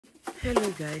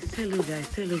Hello guys,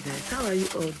 how are you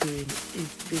all doing?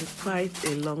 It's been quite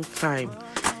a long time.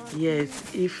 Yes,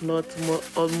 if not more,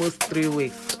 almost 3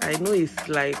 weeks. I know it's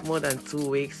like more than 2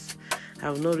 weeks.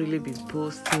 I've not really been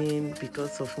posting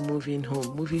because of moving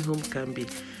home. Moving home can be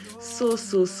so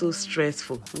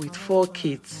stressful with 4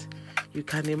 kids. You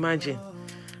can imagine.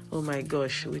 Oh my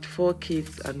gosh, with 4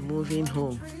 kids and moving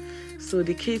home. So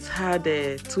the kids had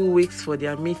 2 weeks for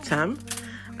their midterm,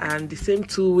 and the same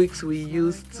 2 weeks we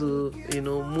used to,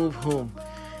 move home.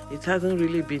 It hasn't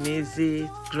really been easy,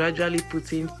 gradually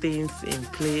putting things in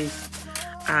place.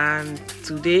 And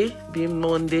today, being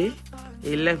Monday,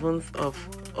 11th of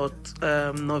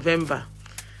November,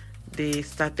 they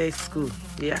started school.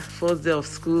 Yeah, first day of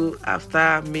school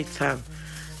after midterm.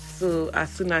 So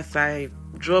as soon as I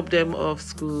dropped them off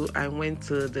school, I went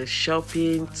to the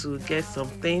shopping to get some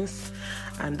things,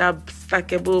 and that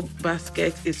stackable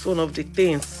basket is one of the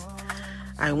things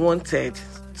I wanted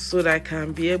so that I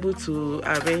can be able to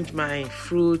arrange my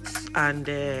fruits and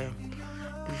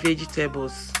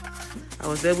vegetables. I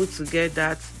was able to get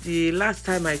that. The last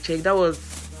time I checked, that was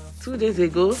 2 days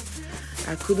ago.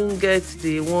 I couldn't get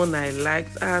the one I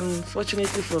liked, and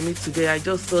fortunately for me today, I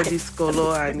just saw this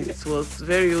color and it was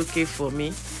very okay for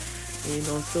me,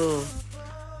 so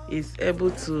it's able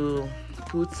to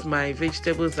put my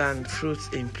vegetables and fruits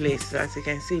in place, as you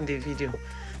can see in the video.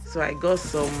 So I got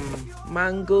some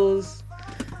mangoes,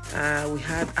 we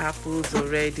had apples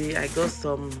already, I got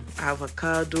some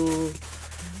avocado,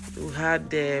 we had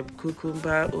the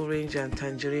cucumber, orange and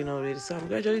tangerine already. So I'm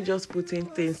gradually just putting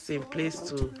things in place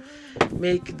to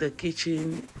make the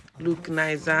kitchen look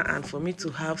nicer and for me to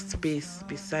have space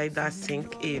beside that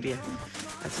sink area.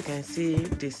 As you can see,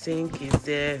 the sink is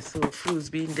there, so fruits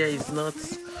being there is not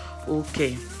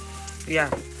okay. Yeah,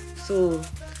 so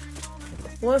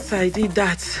once I did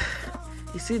that,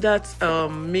 you see that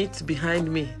meat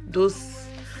behind me, those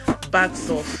bags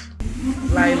of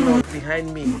nylon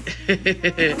behind me.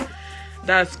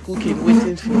 That's cooking,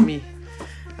 waiting for me.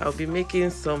 I'll be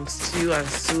making some stew and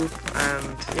soup,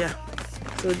 and yeah.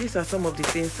 So these are some of the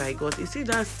things I got. You see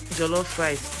that jollof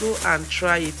rice? Go and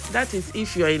try it. That is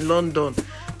if you are in London.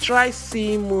 Try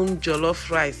Sea Moon jollof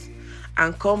rice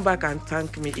and come back and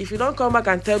thank me. If you don't come back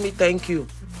and tell me thank you,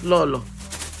 lolo,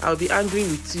 I'll be angry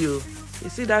with you. You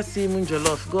see that Sea Moon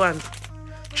jollof? Go and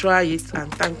try it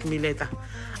and thank me later.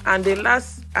 And the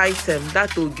last item,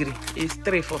 that ogiri, is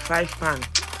 3 for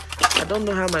 £5. I don't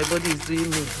know how my body is doing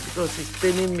me because it's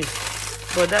paining me,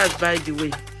 but that's by the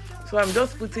way. So I'm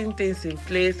just putting things in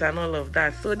place and all of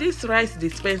that. So this rice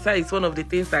dispenser is one of the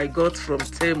things I got from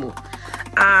Temu,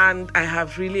 and I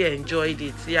have really enjoyed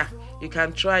it. Yeah, you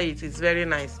can try it, it's very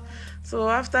nice. So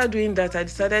after doing that, I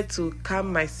decided to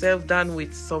calm myself down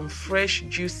with some fresh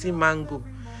juicy mango.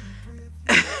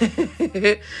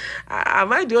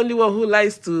 Am I the only one who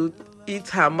likes to eat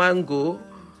her mango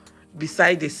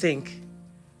beside the sink?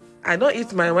 I don't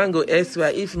eat my mango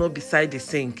elsewhere if not beside the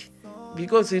sink,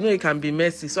 because it can be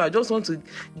messy. So I just want to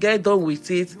get done with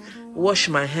it, wash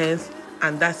my hands,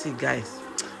 and that's it, guys.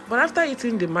 But after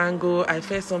eating the mango, I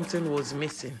felt something was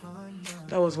missing.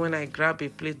 That was when I grabbed a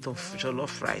plate of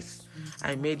jollof rice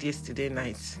I made yesterday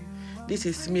night. This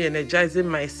is me energizing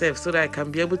myself so that I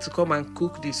can be able to come and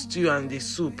cook the stew and the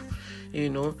soup,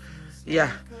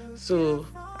 Yeah, so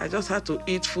I just had to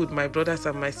eat food, my brothers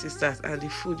and my sisters, and the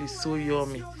food is so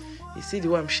yummy. You see the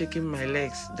way I'm shaking my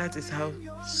legs? That is how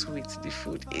sweet the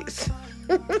food is.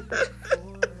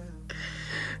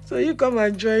 So you come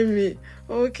and join me,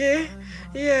 okay?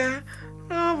 Yeah.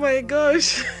 Oh my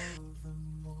gosh.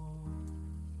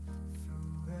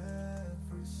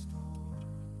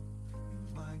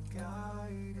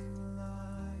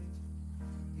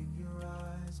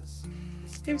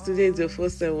 If today is your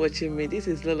first time watching me, this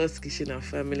is Lola's Kitchen and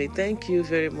Family. Thank you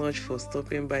very much for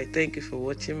stopping by. Thank you for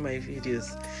watching my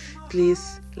videos.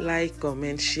 Please like,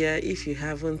 comment, share. If you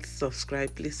haven't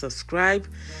subscribed, please subscribe.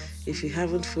 If you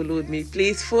haven't followed me,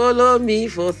 please follow me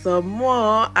for some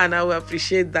more, and I will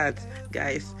appreciate that,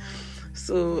 guys.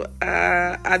 So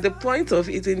at the point of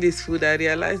eating this food, I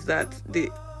realized that the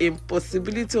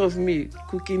impossibility of me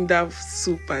cooking that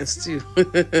soup and stew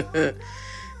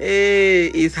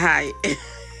is high.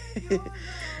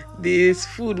 This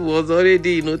food was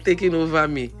already, taking over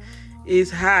me. It's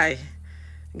high,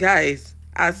 guys.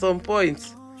 At some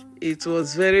point, it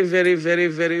was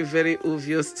very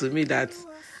obvious to me that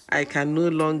I can no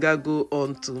longer go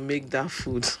on to make that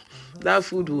food. That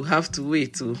food will have to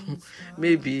wait till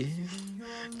maybe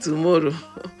tomorrow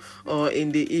or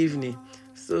in the evening.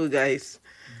 So, guys,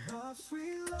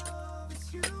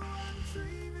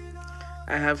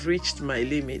 I have reached my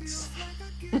limits.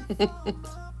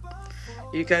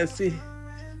 You can see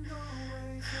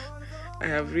I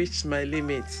have reached my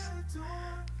limit.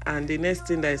 And the next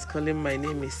thing that is calling my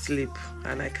name is sleep.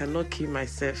 And I cannot kill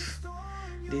myself.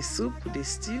 The soup, the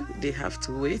stew, they have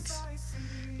to wait.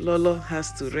 Lolo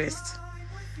has to rest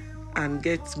and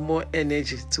get more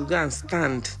energy to go and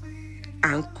stand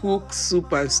and cook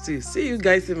soup and stew. See you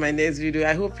guys in my next video.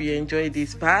 I hope you enjoyed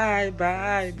this. Bye,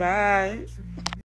 bye, bye.